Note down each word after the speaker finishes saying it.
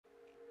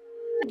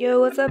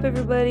Yo, what's up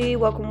everybody?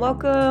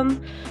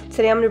 Welcome.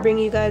 Today I'm going to bring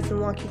you guys and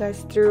walk you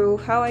guys through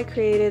how I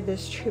created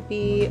this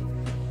trippy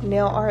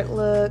nail art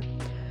look.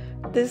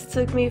 This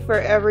took me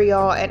forever,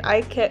 y'all, and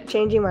I kept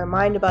changing my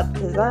mind about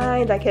the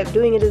designs. I kept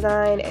doing a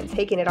design and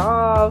taking it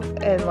off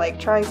and like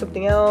trying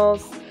something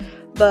else.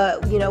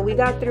 But you know, we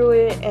got through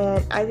it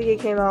and I think it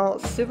came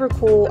out super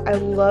cool. I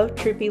love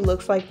trippy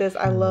looks like this.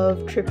 I love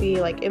trippy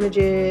like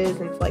images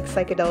and like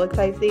psychedelic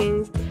type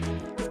things.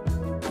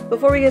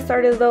 Before we get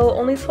started though,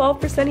 only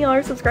 12% of y'all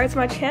are subscribed to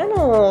my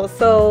channel,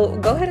 so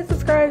go ahead and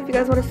subscribe if you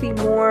guys want to see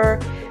more.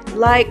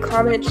 Like,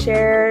 comment,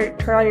 share,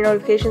 turn on your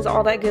notifications,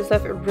 all that good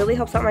stuff. It really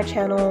helps out my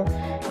channel.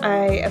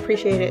 I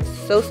appreciate it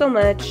so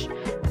much.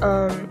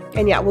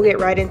 And yeah, we'll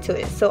get right into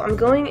it. So I'm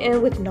going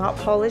in with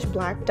NOTPOLISH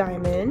Black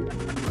Diamond.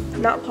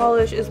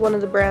 NOTPOLISH is one of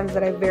the brands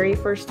that I very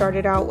first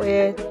started out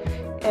with,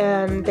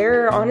 and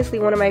they're honestly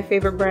one of my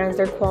favorite brands.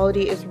 Their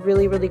quality is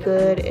really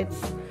good.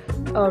 It's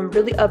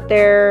really up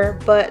there,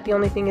 but the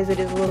only thing is it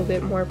is a little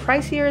bit more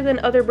pricier than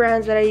other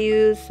brands that I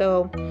use,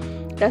 so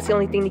that's the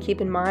only thing to keep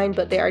in mind.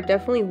 But they are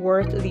definitely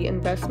worth the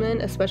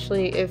investment,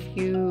 especially if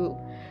you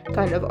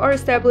kind of are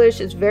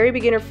established. It's very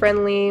beginner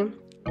friendly,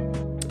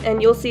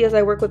 and you'll see as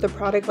I work with the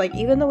product, like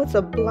even though it's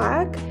a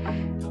black,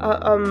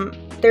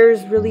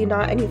 there's really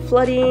not any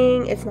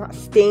flooding, it's not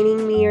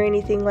staining me or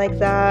anything like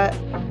that.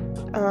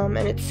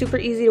 And it's super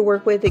easy to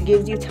work with. It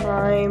gives you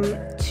time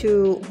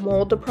to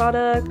mold the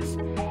product,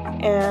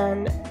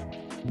 and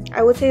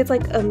I would say it's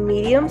like a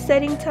medium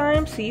setting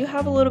time, so you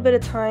have a little bit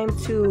of time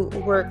to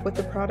work with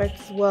the product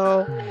as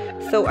well.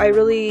 So I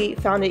really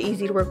found it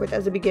easy to work with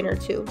as a beginner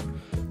too.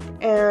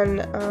 And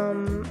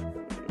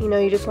you know,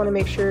 you just want to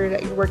make sure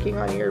that you're working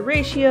on your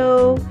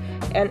ratio.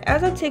 And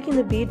as I'm taking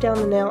the bead down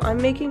the nail,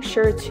 I'm making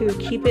sure to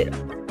keep it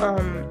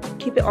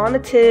on the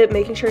tip,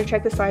 making sure to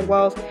check the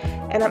sidewalls,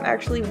 and I'm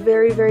actually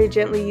very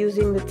gently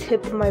using the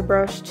tip of my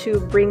brush to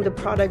bring the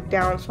product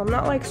down. So I'm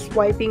not like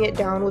swiping it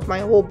down with my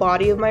whole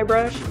body of my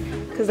brush,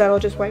 because that'll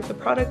just wipe the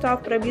product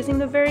off, but I'm using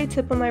the very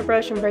tip of my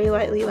brush and very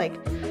lightly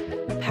like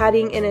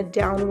patting in a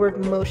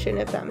downward motion,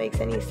 if that makes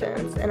any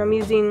sense. And I'm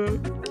using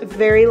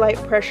very light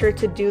pressure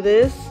to do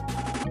this,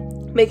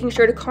 making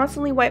sure to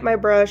constantly wipe my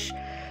brush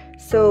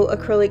so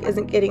acrylic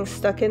isn't getting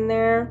stuck in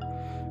there,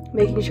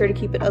 making sure to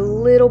keep it a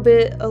little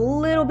bit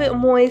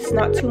moist,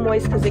 not too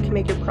moist because it can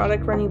make your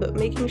product runny, but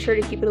making sure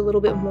to keep it a little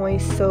bit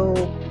moist so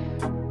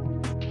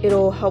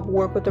it'll help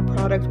work with the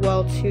product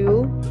well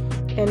too,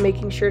 and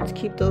making sure to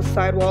keep those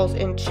sidewalls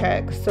in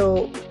check.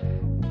 So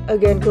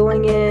again,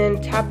 going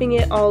in, tapping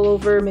it all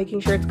over, making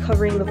sure it's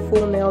covering the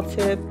full nail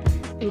tip,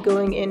 and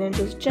going in and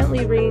just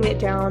gently bringing it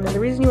down. And the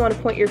reason you want to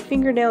point your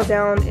fingernail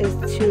down is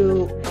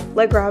to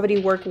let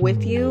gravity work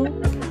with you,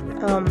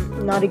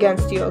 not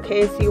against you,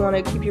 okay? So you want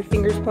to keep your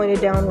fingers pointed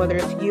down, whether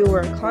it's you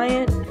or a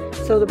client,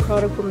 so the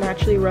product will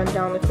naturally run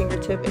down the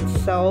fingertip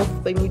itself.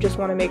 But you just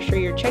want to make sure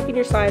you're checking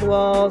your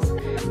sidewalls,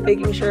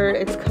 making sure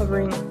it's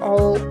covering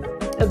all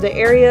of the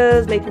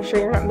areas, making sure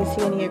you're not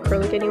missing any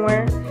acrylic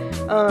anywhere.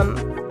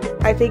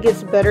 I think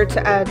it's better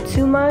to add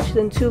too much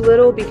than too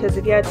little, because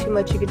if you add too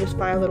much you can just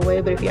file it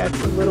away, but if you add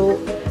too little,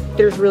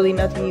 there's really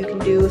nothing you can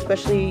do,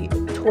 especially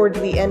towards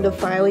the end of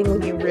filing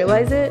when you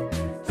realize it.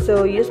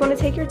 So you just want to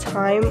take your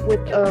time with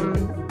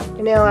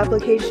nail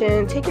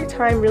application. Take your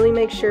time, really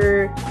make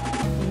sure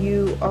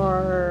you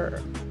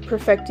are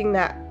perfecting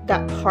that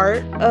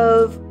part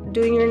of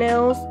doing your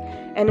nails,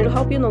 and it'll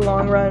help you in the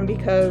long run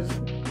because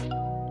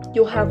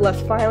you'll have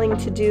less filing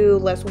to do,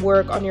 less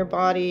work on your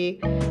body,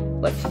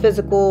 less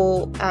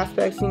physical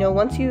aspects. You know,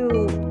 once you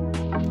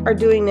are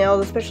doing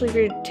nails, especially if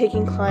you're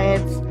taking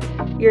clients,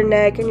 your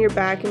neck and your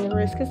back and your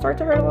wrist can start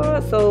to hurt a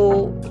lot.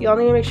 So y'all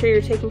need to make sure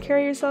you're taking care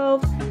of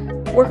yourself.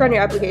 Work on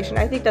your application.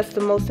 I think that's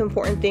the most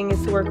important thing,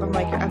 is to work on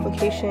like your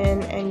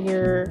application and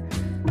your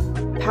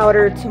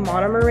powder to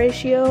monomer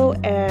ratio,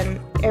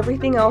 and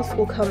everything else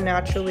will come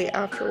naturally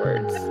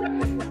afterwards.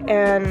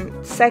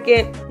 And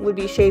second would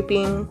be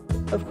shaping,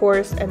 of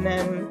course, and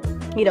then,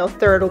 you know,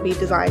 third will be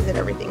designs and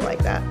everything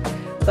like that.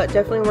 But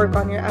definitely work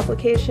on your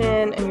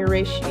application and your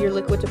ratio, your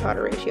liquid to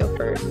powder ratio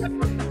first.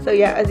 So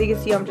yeah, as you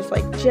can see, I'm just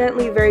like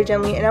gently, very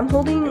gently, and I'm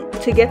holding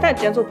to get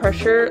that gentle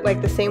pressure,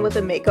 like the same with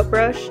a makeup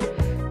brush.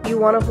 You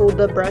want to hold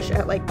the brush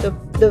at like the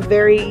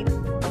very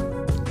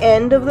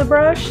end of the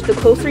brush. The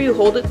closer you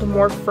hold it, the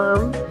more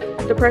firm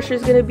the pressure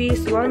is going to be.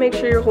 So you want to make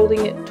sure you're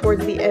holding it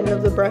towards the end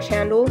of the brush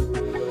handle.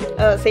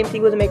 Same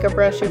thing with a makeup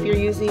brush. If you're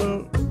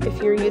using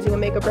a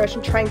makeup brush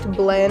and trying to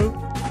blend,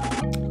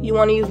 you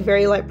want to use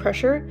very light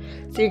pressure,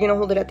 so you're going to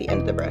hold it at the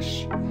end of the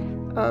brush.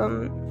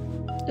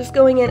 Just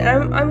going in,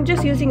 I'm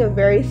just using a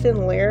very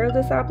thin layer of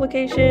this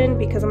application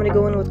because I'm going to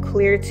go in with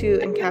clear to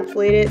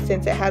encapsulate it.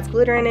 Since it has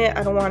glitter in it,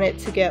 I don't want it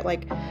to get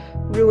like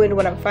ruined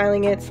when I'm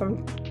filing it,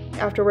 so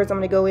afterwards I'm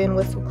going to go in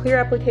with some clear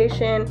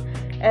application.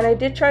 And I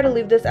did try to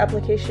leave this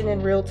application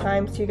in real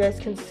time so you guys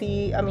can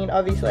see. I mean,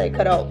 obviously I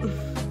cut out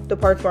the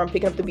parts where I'm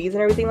picking up the beads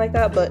and everything like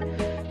that, but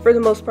for the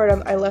most part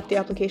I left the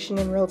application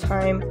in real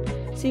time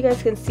so you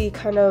guys can see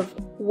kind of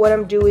what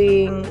I'm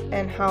doing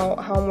and how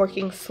I'm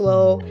working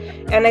slow.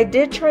 And I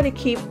did try to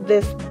keep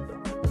this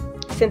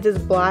since it's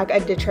black, I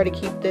did try to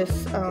keep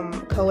this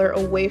color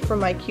away from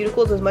my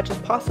cuticles as much as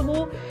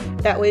possible.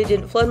 That way it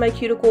didn't flood my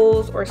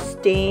cuticles or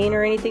stain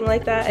or anything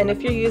like that. And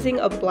if you're using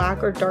a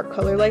black or dark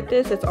color like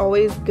this, it's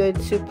always good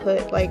to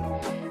put like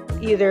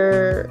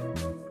either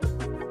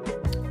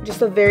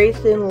just a very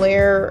thin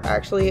layer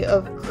actually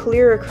of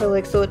clear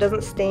acrylic so it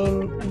doesn't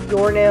stain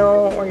your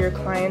nail or your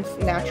client's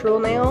natural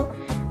nail,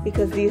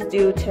 because these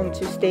do tend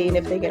to stain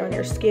if they get on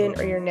your skin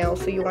or your nail,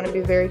 so you want to be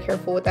very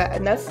careful with that.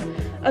 And that's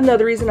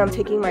another reason I'm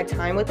taking my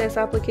time with this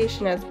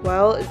application as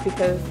well, is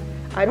because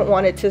I don't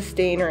want it to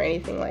stain or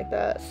anything like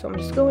that. So I'm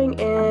just going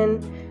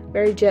in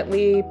very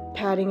gently,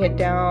 patting it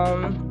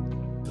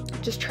down,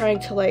 just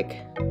trying to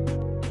like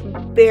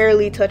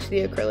barely touch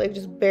the acrylic,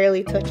 just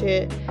barely touch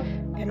it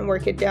and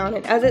work it down.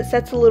 And as it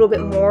sets a little bit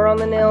more on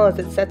the nail, as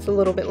it sets a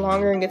little bit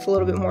longer and gets a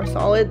little bit more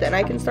solid, then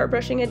I can start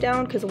brushing it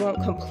down, because it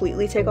won't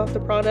completely take off the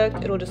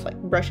product, it'll just like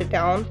brush it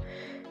down.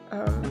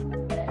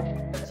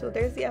 So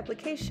there's the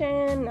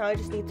application. Now I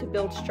just need to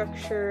build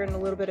structure and a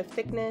little bit of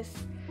thickness.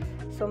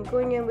 So I'm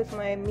going in with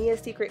my Mia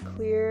Secret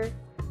Clear.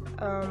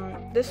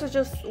 This is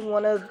just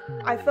one of,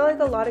 I feel like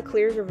a lot of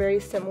clears are very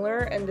similar,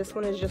 and this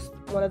one is just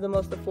one of the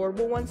most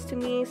affordable ones to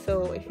me.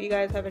 So if you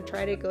guys haven't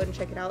tried it, go ahead and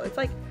check it out. It's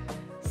like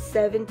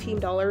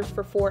 $17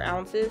 for 4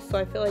 ounces, so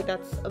I feel like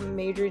that's a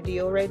major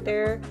deal right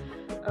there.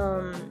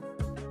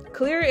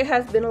 Clear, it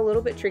has been a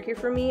little bit tricky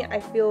for me. I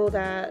feel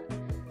that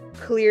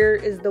clear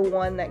is the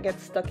one that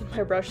gets stuck in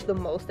my brush the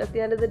most at the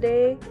end of the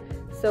day.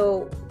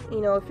 So, you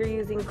know, if you're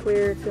using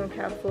clear to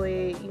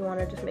encapsulate, you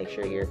want to just make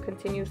sure you're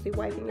continuously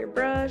wiping your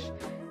brush.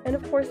 And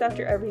of course,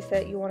 after every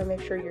set, you want to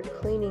make sure you're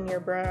cleaning your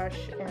brush.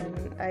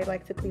 And I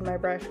like to clean my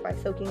brush by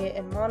soaking it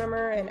in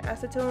monomer and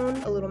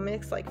acetone, a little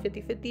mix, like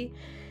 50-50.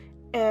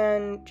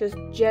 And just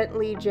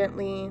gently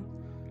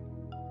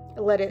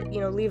let it,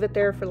 you know, leave it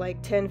there for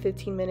like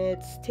 10-15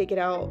 minutes, take it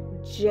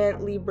out,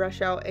 gently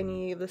brush out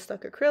any of the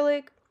stuck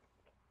acrylic,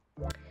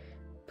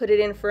 put it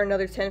in for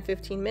another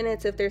 10-15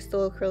 minutes if there's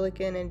still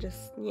acrylic in, and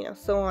just, you know,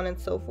 so on and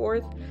so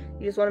forth.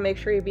 You just want to make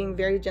sure you're being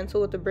very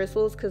gentle with the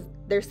bristles, because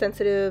they're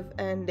sensitive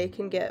and they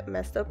can get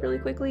messed up really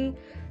quickly.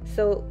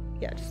 So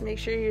yeah, just make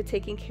sure you're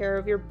taking care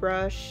of your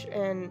brush,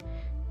 and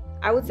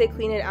I would say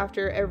clean it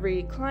after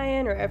every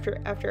client or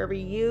after every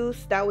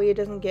use. That way it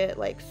doesn't get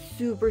like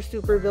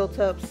super built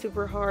up,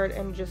 super hard,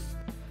 and just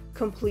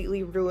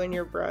completely ruin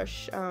your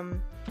brush.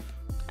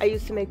 I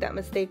used to make that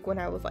mistake when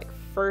I was like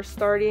first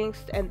starting,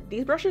 and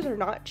these brushes are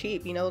not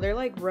cheap, you know, they're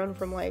like run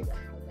from like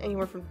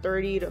anywhere from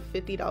 $30 to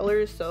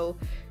 $50, so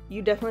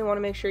you definitely want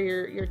to make sure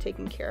you're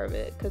taking care of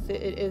it, because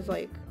it is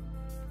like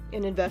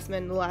an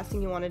investment. The last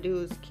thing you want to do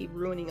is keep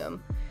ruining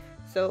them.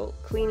 So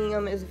cleaning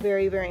them is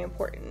very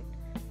important.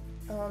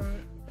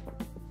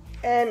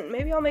 And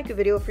maybe I'll make a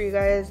video for you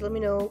guys. Let me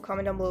know,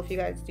 comment down below if you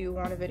guys do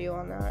want a video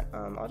on that.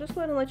 I'll just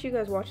go ahead and let you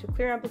guys watch the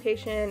clear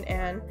application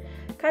and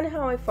kind of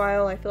how I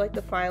file. I feel like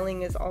the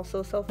filing is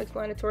also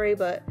self-explanatory,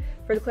 but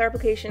for the clear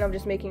application, I'm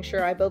just making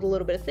sure I build a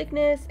little bit of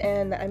thickness,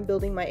 and that I'm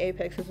building my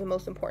apex is the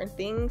most important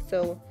thing,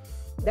 so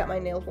that my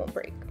nails won't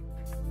break.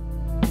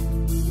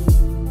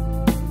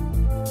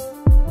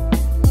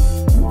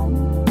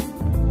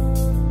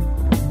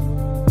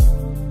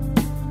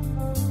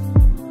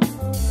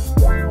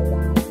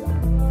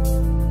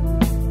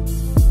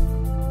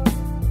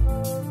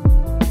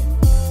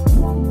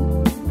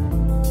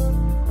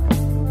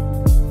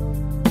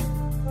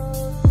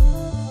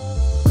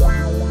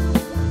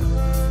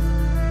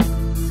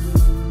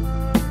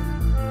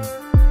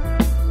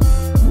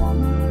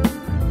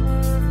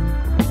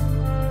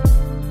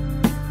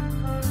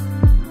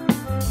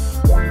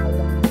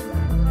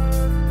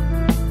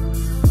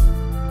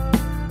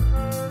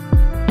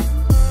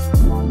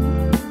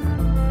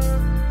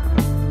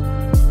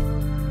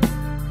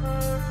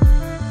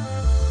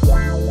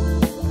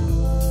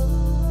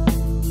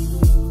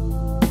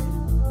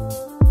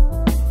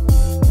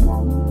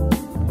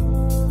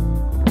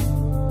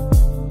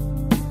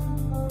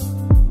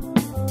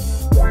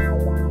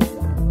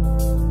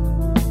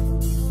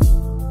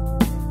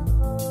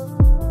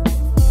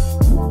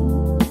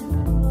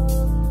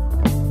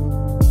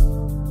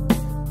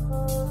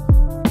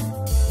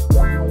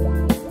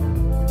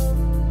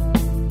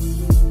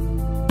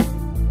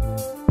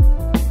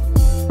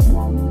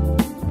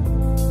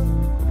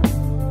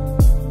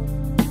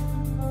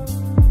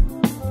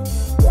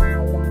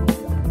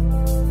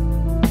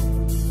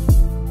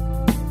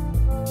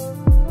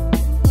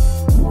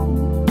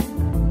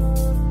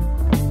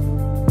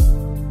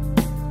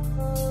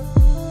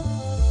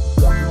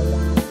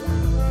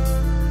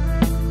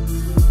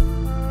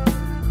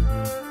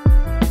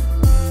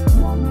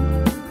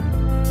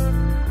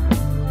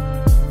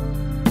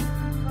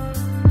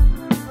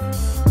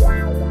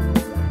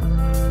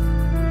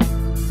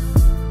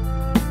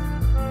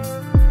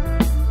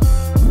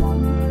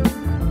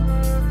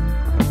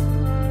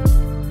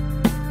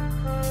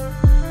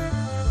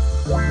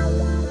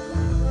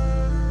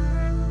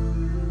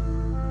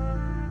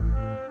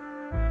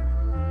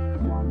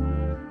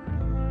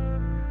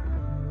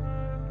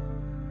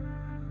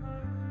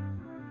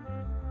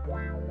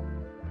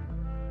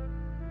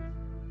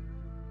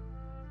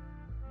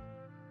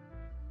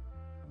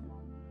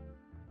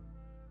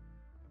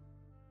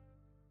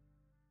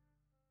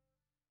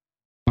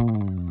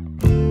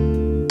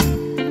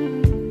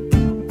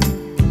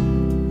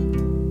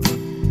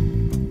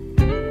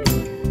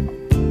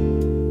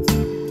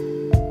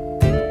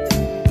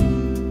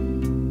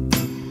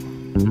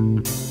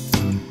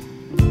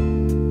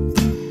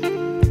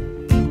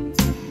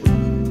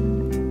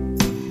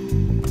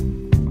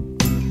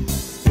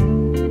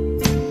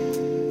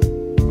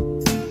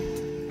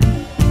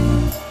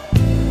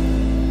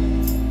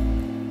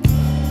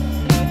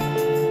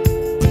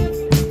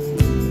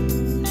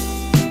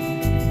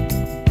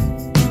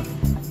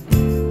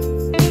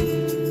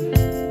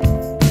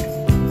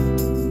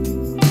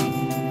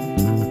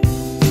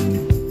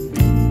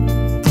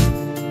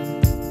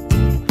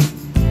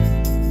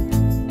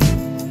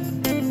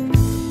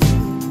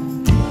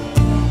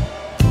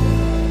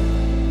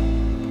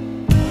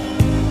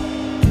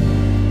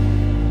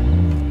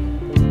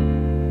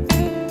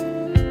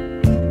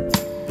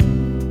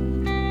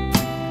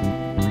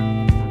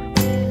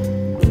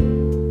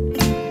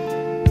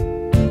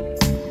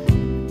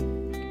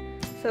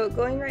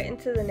 going right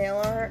into the nail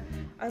art,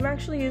 I'm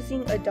actually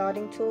using a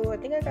dotting tool. I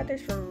think I got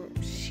this from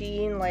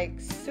Shein like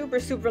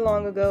super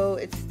long ago.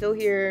 It's still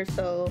here,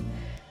 so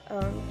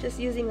just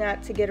using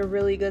that to get a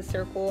really good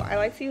circle. I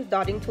like to use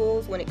dotting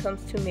tools when it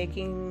comes to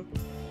making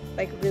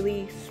like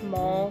really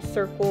small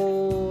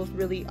circles,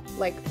 really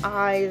like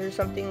eyes or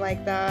something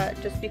like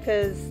that, just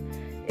because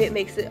it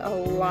makes it a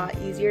lot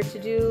easier to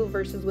do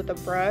versus with a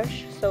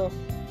brush. So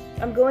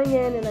I'm going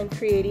in and I'm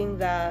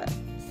creating a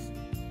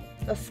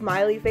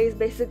smiley face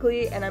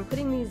basically, and I'm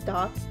putting these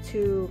dots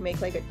to make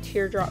like a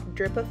teardrop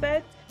drip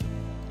effect.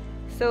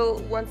 So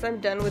once I'm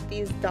done with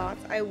these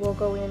dots, I will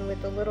go in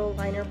with a little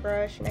liner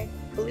brush, and I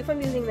believe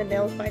I'm using the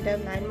Nails by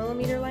Dev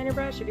 9mm liner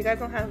brush. If you guys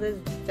don't have this,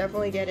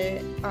 definitely get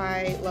it.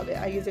 I love it.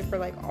 I use it for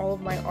like all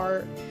of my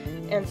art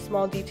and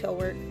small detail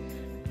work.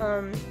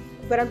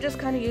 But I'm just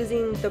kind of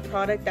using the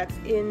product that's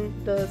in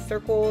the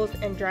circles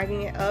and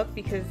dragging it up,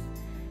 because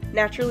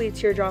naturally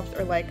teardrops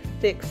are like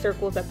thick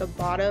circles at the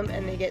bottom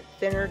and they get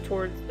thinner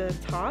towards the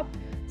top.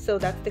 So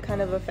that's the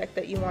kind of effect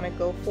that you want to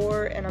go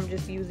for, and I'm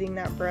just using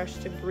that brush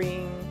to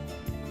bring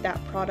that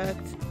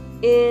product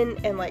in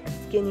and like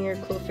skinnier,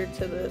 closer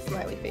to the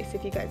smiley face,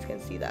 if you guys can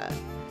see that.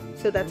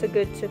 So that's a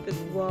good tip as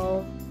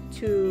well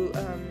to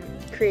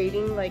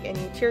creating like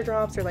any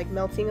teardrops or like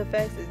melting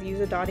effects, is use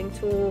a dotting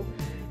tool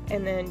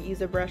and then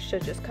use a brush to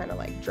just kind of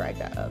like drag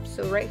that up.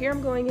 So right here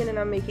I'm going in and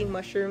I'm making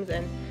mushrooms,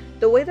 and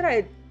the way that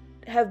I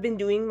have been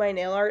doing my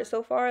nail art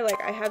so far,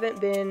 like I haven't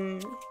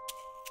been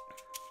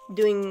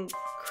doing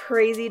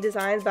crazy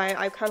designs, but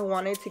I kind of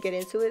wanted to get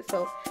into it.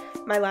 So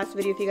my last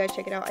video, if you guys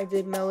check it out, I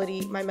did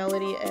my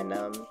Melody and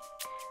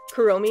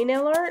Kuromi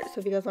nail art.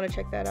 So if you guys want to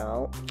check that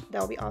out,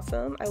 that would be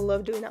awesome. I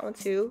love doing that one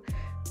too.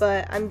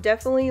 But I'm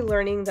definitely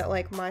learning that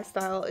like my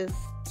style is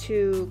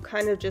to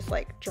kind of just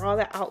like draw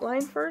the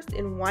outline first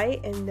in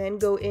white and then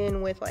go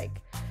in with like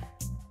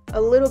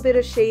a little bit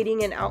of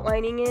shading and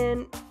outlining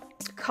in,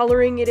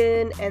 coloring it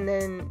in, and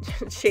then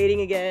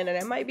shading again. And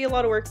it might be a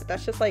lot of work, but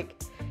that's just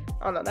like,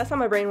 I don't know, that's how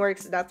my brain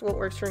works. That's what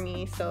works for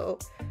me. So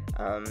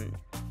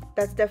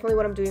that's definitely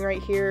what I'm doing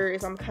right here,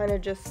 is I'm kind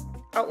of just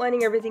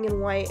outlining everything in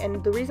white.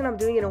 And the reason I'm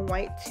doing it in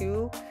white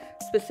too,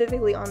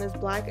 specifically on this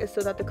black, is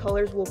so that the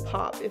colors will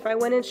pop. If I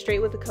went in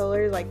straight with the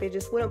colors, like they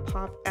just wouldn't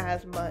pop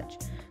as much.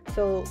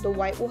 So the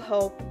white will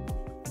help.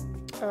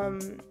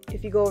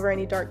 If you go over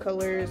any dark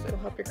colors, it'll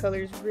help your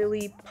colors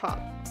really pop.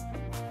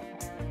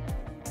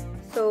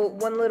 So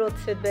one little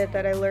tidbit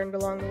that I learned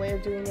along the way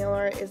of doing nail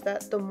art is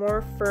that the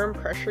more firm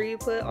pressure you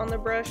put on the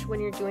brush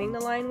when you're doing the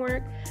line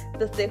work,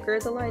 the thicker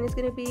the line is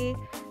going to be.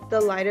 The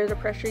lighter the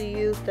pressure you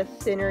use, the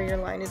thinner your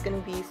line is going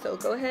to be. So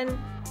go ahead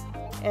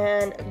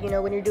and, you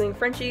know, when you're doing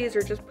Frenchies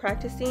or just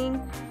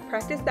practicing,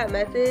 practice that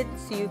method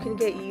so you can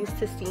get used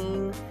to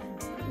seeing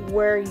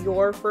where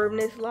your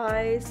firmness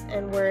lies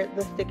and where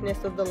the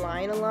thickness of the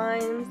line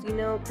aligns. You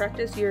know,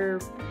 practice your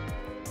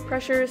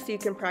pressure so you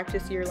can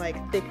practice your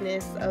like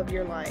thickness of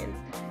your lines.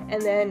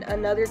 And then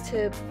another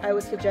tip I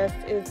would suggest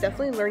is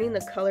definitely learning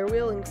the color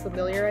wheel and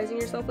familiarizing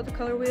yourself with the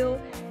color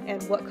wheel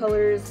and what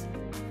colors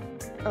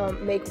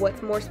make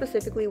what, more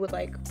specifically with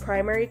like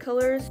primary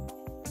colors.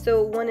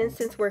 So one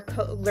instance where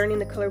learning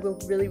the color wheel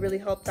really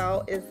helped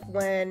out is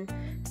when,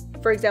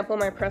 for example,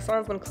 my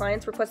press-ons, when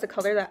clients request a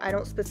color that I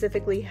don't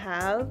specifically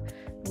have,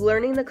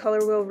 learning the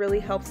color wheel really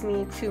helps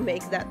me to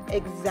make that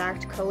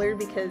exact color,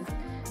 because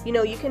you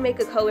know, you can make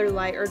a color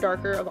light or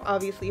darker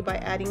obviously by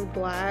adding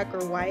black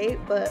or white,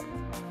 but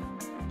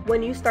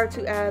when you start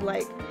to add,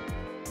 like,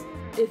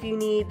 if you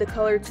need the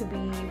color to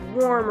be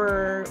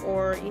warmer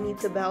or you need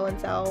to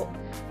balance out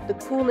the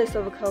coolness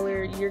of a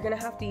color, you're gonna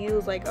have to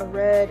use like a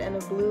red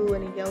and a blue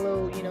and a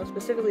yellow, you know,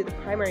 specifically the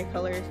primary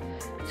colors,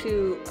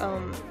 to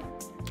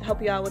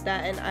help you out with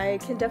that. And I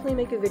can definitely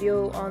make a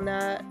video on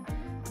that.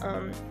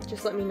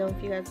 Just let me know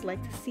if you guys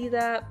like to see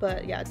that.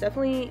 But yeah,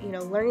 definitely, you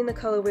know, learning the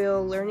color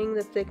wheel, learning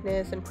the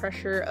thickness and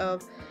pressure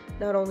of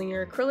not only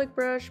your acrylic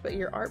brush but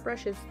your art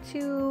brushes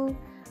too,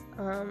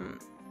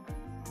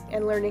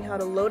 and learning how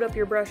to load up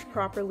your brush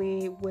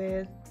properly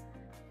with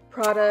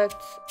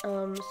product,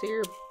 so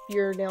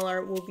your nail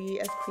art will be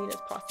as clean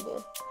as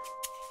possible.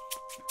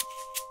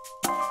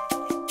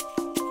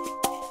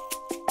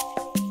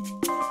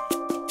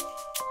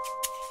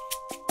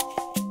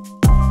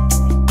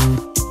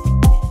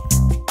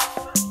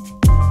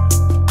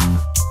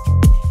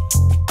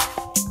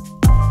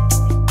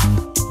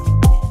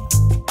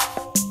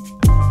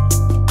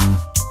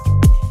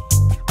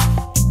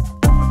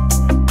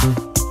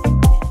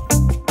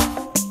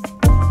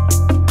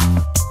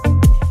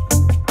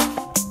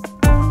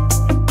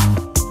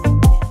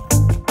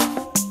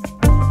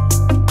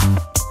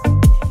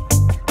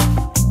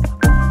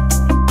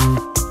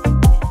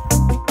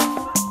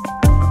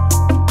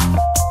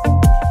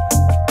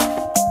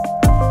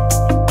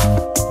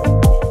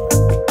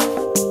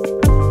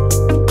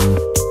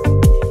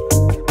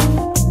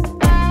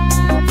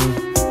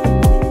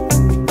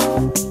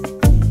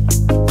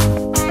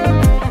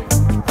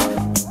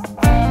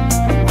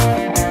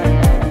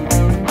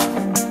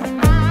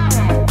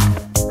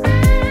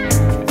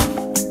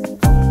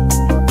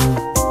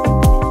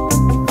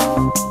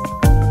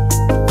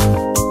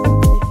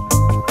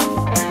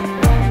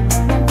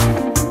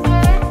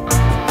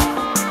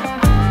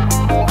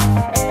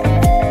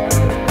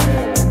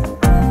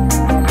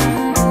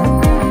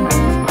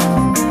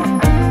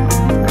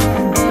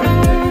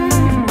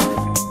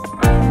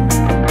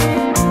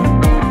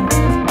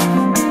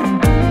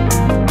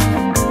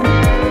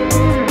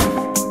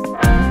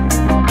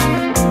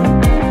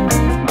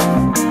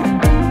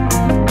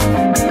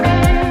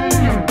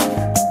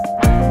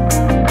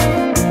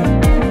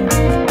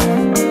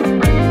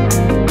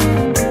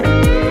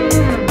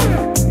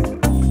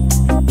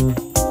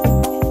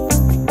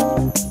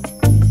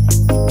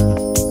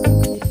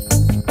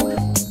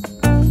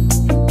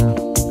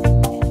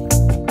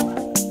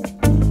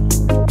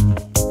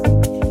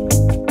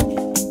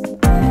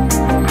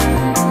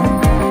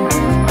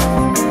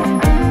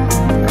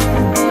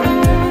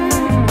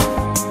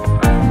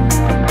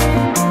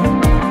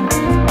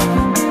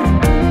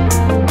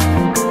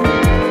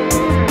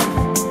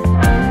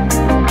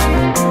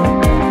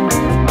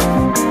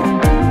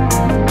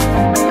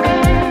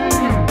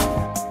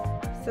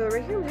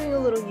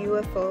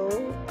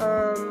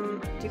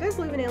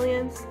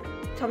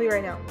 Tell me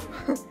right now.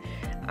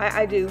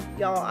 I do,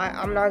 y'all.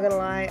 I'm not gonna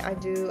lie. I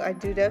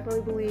do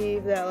definitely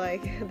believe that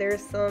like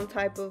there's some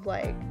type of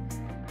like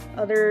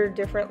other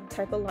different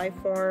type of life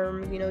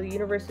form. You know, the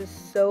universe is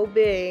so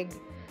big,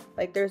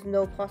 like there's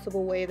no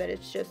possible way that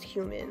it's just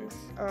humans.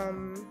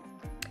 And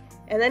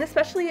then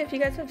especially if you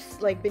guys have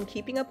like been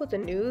keeping up with the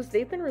news,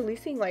 they've been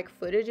releasing like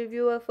footage of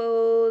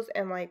UFOs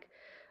and like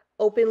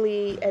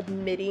openly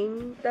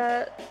admitting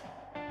that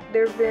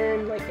there've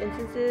been like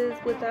instances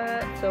with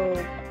that.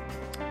 So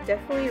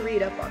definitely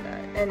read up on that.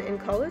 And in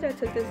college I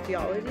took this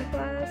geology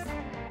class,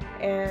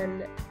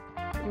 and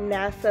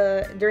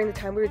NASA, during the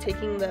time we were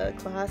taking the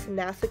class,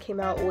 NASA came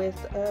out with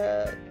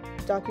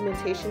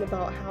documentation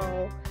about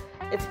how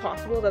it's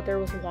possible that there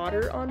was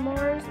water on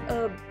Mars,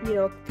 you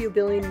know, a few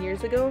billion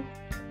years ago.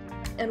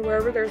 And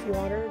wherever there's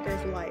water,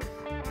 there's life.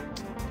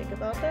 Think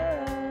about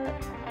that.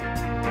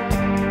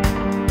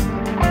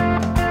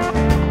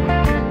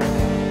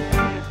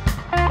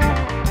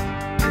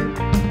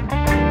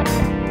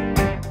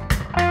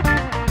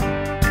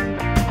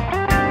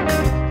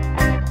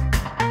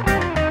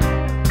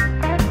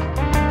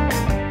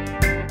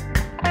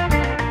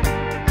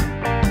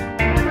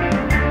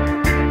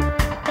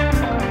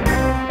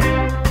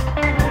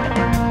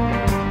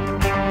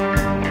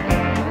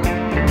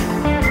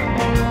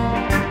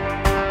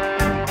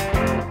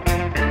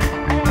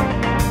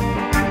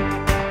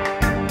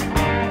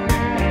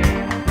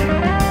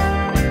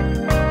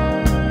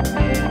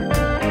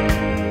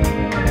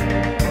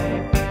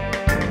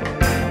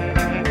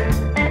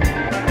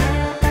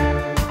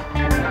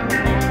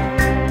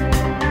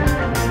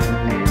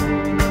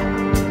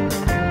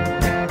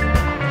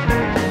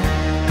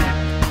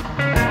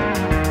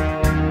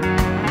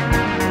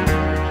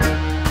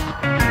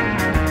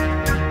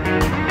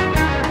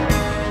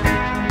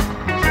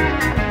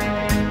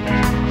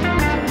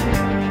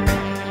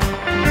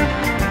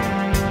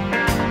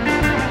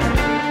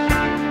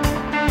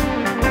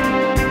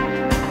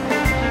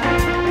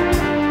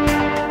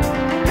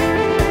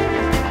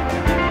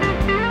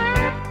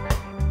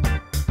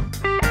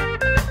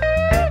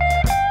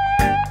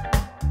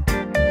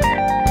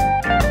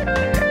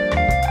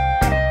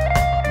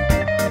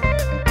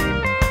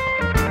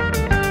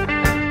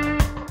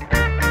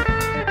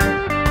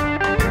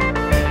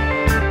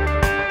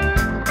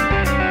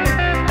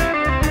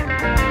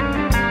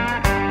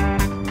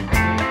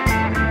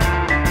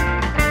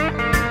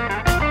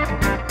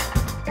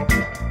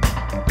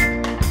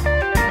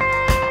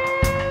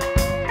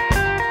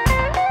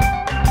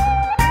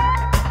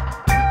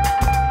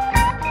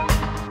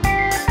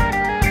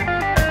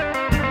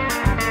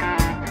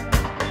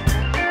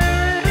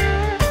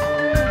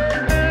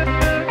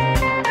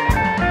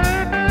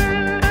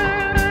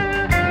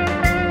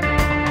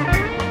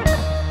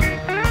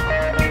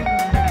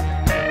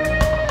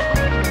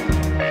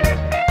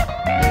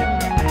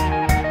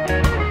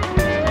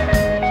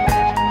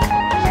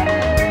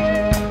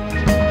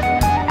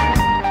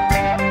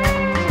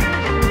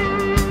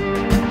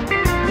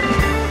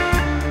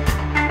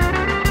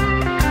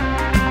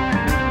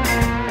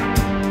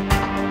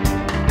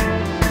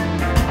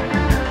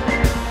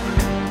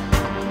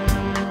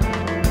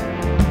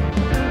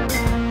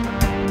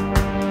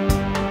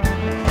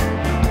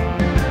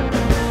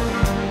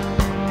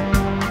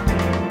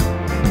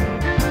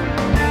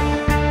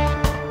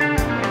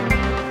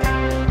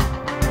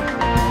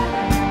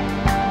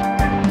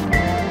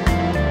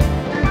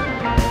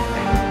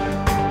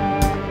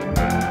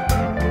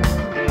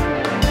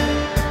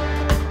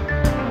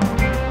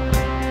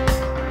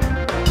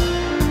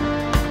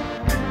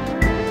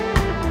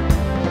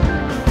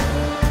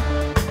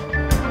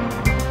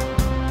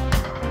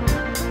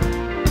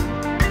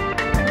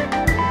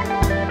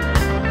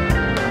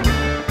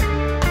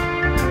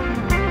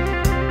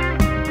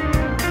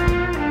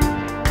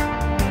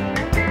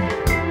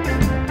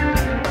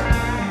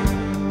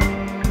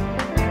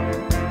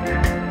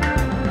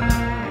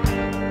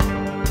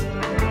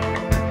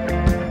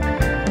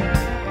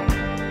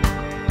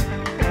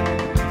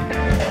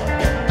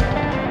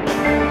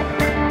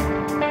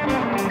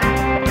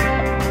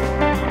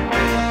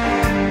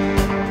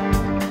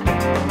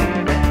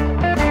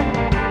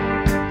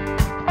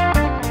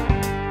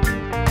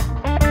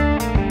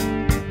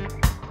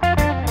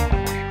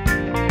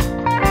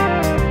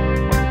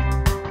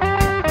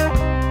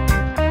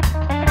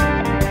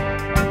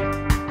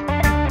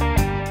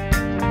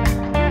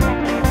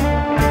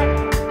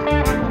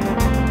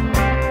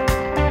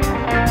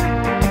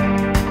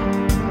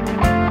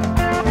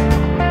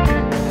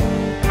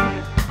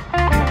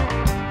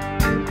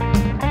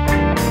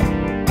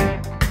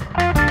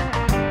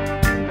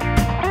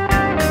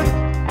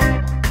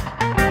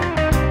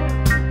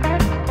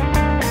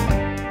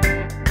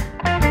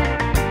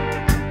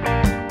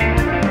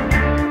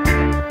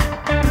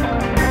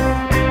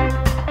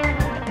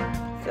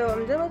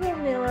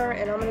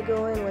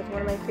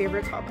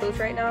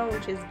 right now,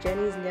 which is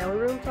Jenny's Nail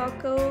Room top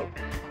coat.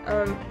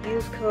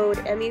 Use code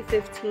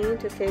EMMY15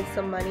 to save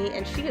some money,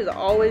 and she is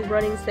always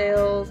running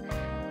sales.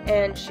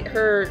 And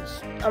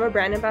I'm a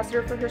brand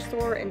ambassador for her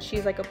store, and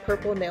she's like a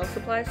purple nail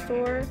supply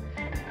store,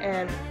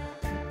 and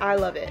I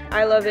love it.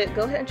 I love it.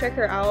 Go ahead and check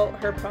her out.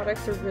 Her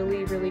products are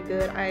really, really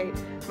good.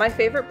 My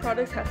favorite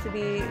products have to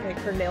be like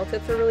her nail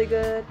tips are really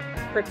good,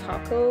 her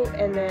top coat,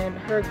 and then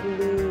her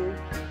glue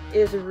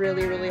is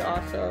really, really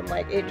awesome.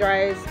 Like it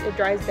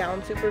dries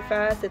down super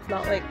fast. It's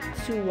not like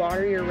too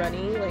watery or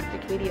runny. Like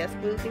the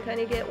KDS glue can kind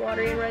of get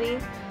watery and runny.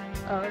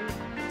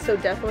 So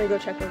definitely go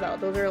check those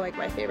out. Those are like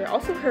my favorite.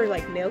 Also her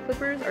like nail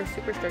clippers are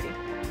super sturdy.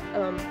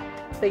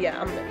 But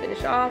yeah, I'm gonna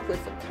finish off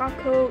with some top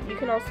coat. You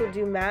can also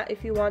do matte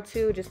if you want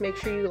to. Just make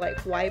sure you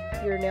like wipe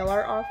your nail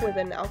art off with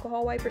an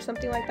alcohol wipe or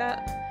something like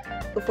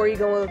that before you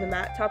go in with the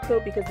matte top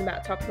coat, because the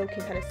matte top coat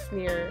can kind of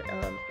smear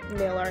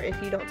nail art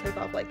if you don't take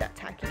off like that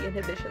tacky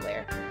inhibition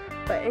layer.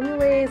 But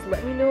anyways,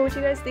 let me know what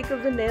you guys think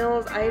of the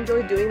nails. I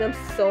enjoy doing them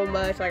so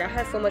much. Like I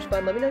had so much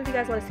fun. Let me know if you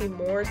guys want to see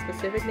more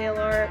specific nail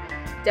art.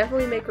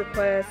 Definitely make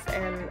requests,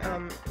 and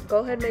go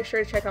ahead and make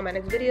sure to check out my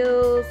next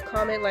videos.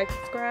 Comment, like,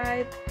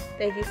 subscribe.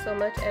 Thank you so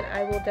much, and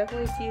I will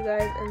definitely see you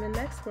guys in the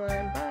next one.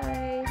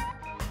 Bye.